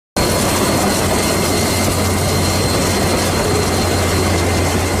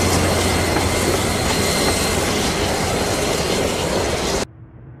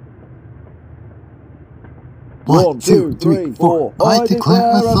1, 2, 3, 4. I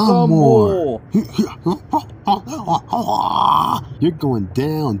declare a thumb war. You're going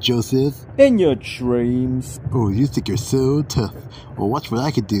down, Joseph. In your dreams. Oh, you think you're so tough. Well, watch what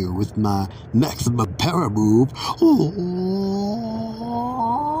I can do with my maximum power move. 1,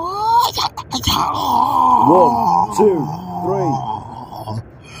 2, 3.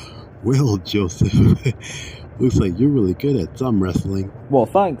 Well, Joseph, looks like you're really good at thumb wrestling. Well,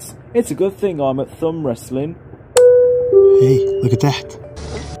 thanks. It's a good thing I'm at thumb wrestling. Hey, look at that.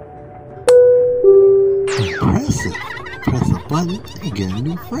 Impressive. Press a button and get a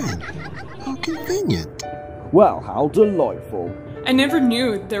new friend. How convenient. Well, how delightful. I never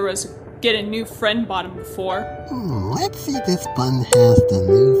knew there was a get a new friend button before. Let's see if this button has the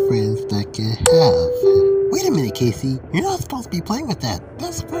new friends that can have. Wait a minute, Casey. You're not supposed to be playing with that.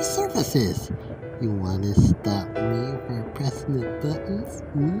 That's for services. You want to stop me from pressing the buttons?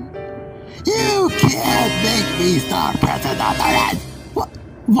 You can't make me stop pressing the buttons! What?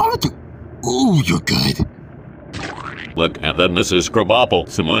 Why would you? Oh, you're good. Look at that, Mrs. Krabappel.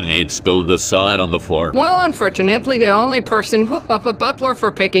 Someone had spilled the salad on the floor. Well, unfortunately, the only person who up a butler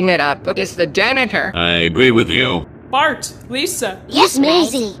for picking it up is the janitor. I agree with you. Bart, Lisa. Yes,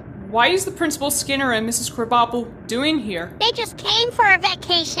 Maisie. Why is the Principal Skinner and Mrs. Krabappel doing here? They just came for a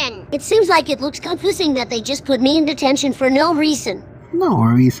vacation. It seems like it looks confusing that they just put me in detention for no reason. No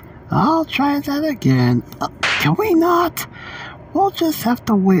worries. I'll try that again. Can we not? We'll just have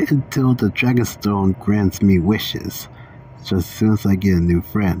to wait until the Dragonstone grants me wishes. Just as soon as I get a new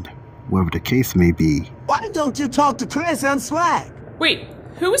friend, whatever the case may be. Why don't you talk to Chris and Swag? Wait,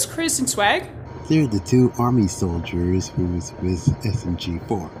 who is Chris and Swag? They're the two army soldiers who's with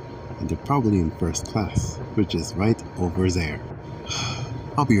SMG-4, and they're probably in first class, which is right over there.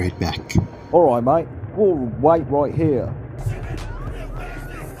 I'll be right back. Alright, mate. We'll wait right here.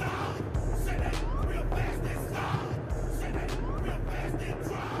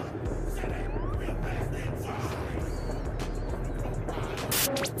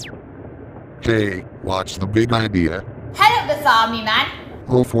 Hey, what's the big idea? Hello, Miss Army Man.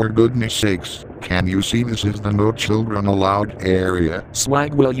 Oh, for goodness sakes, can you see this is the no children allowed area?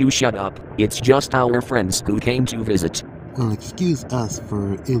 Swag, will you shut up? It's just our friends who came to visit. Well, excuse us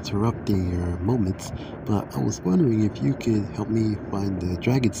for interrupting your moments, but I was wondering if you could help me find the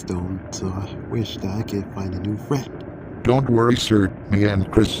Dragonstone, so I wish that I could find a new friend. Don't worry, sir. Me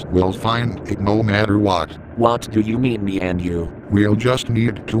and Chris will find it no matter what. What do you mean, me and you? We'll just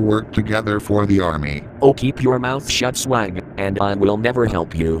need to work together for the army. Oh, keep your mouth shut, Swag, and I will never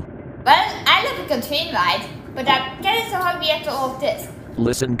help you. Well, I love a good train ride, but I'm getting so hungry after all of this.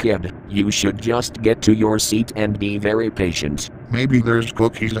 Listen, kid, you should just get to your seat and be very patient. Maybe there's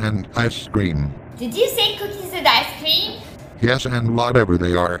cookies and ice cream. Did you say cookies and ice cream? Yes, and whatever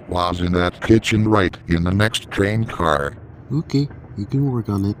they are was in that kitchen right in the next train car. Okay, you can work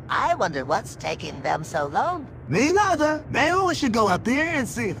on it. I wonder what's taking them so long. Me neither. Maybe we should go up there and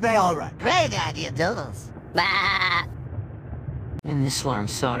see if they alright. Great idea, Doodles. Bah! And this slurm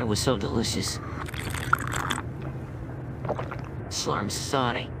soda was so delicious. Slurm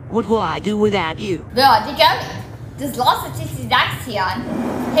soda. What will I do without you? Where are they going? There's lots of tasty snacks here.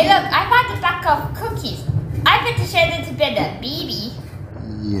 Hey look, I found a pack of cookies. I bet to share them together, baby.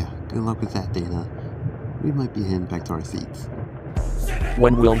 Yeah, good luck with that, Dana. We might be heading back to our seats.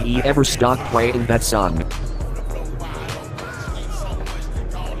 When will he ever stop playing that song?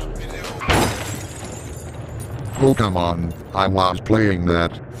 Oh, come on. I was playing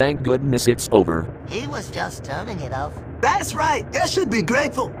that. Thank goodness it's over. He was just turning it off. That's right. You should be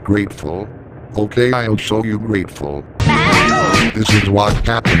grateful. Grateful? Okay, I'll show you grateful. This is what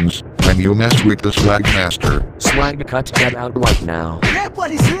happens when you mess with the Swag Master. Swag, cut that out right now. Get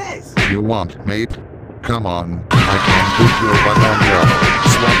what he says. You want, mate? Come on. I can put your butt on the oven.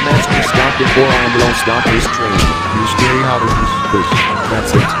 Swag Master, stop it or I will stop this train. You stay out of this, Chris.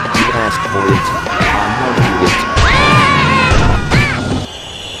 That's it. You asked for it. I'm gonna do it.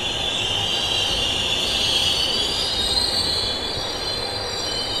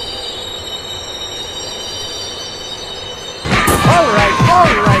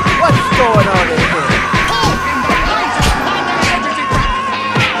 Alright, what's going on in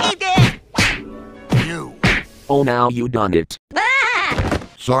here? You. Oh, now you done it.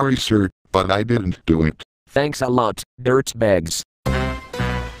 Sorry, sir, but I didn't do it. Thanks a lot, dirtbags.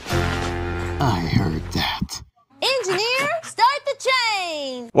 I heard that. Engineer, start the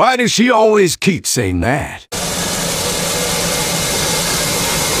train! Why does she always keep saying that?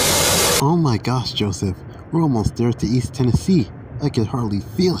 Oh my gosh, Joseph. We're almost there to East Tennessee. I can hardly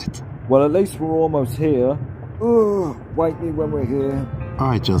feel it. Well, at least we're almost here. Ugh, wake me when we're here.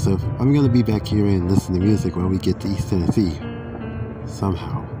 Alright, Joseph, I'm gonna be back here and listen to music when we get to East Tennessee.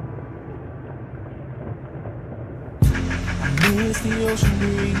 Somehow. I miss the ocean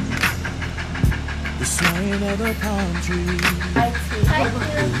breeze, the swaying of the palm trees,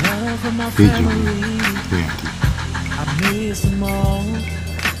 the love from my family. I miss them all,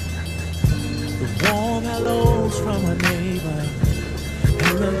 the warm hellos from a neighbor,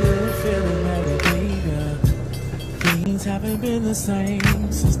 and the good feeling that it gave ya. Things haven't been the same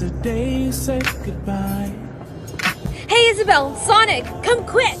since the day you said goodbye. Hey Isabel, Sonic, come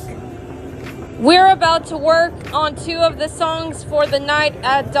quick! We're about to work on 2 of the songs for the night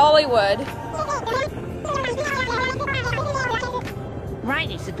at Dollywood. Right,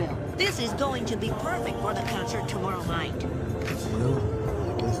 Isabel. This is going to be perfect for the concert tomorrow night. Well,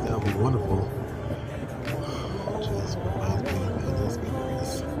 I guess that would be wonderful. Just reminds me of endless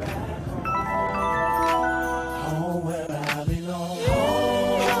memories. Oh, where I belong.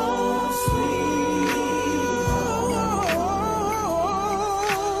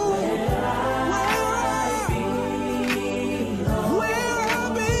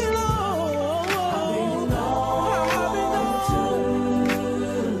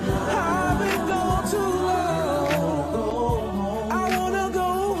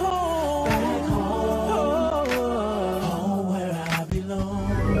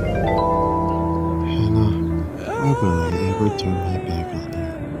 Hannah, why will I ever turn my back on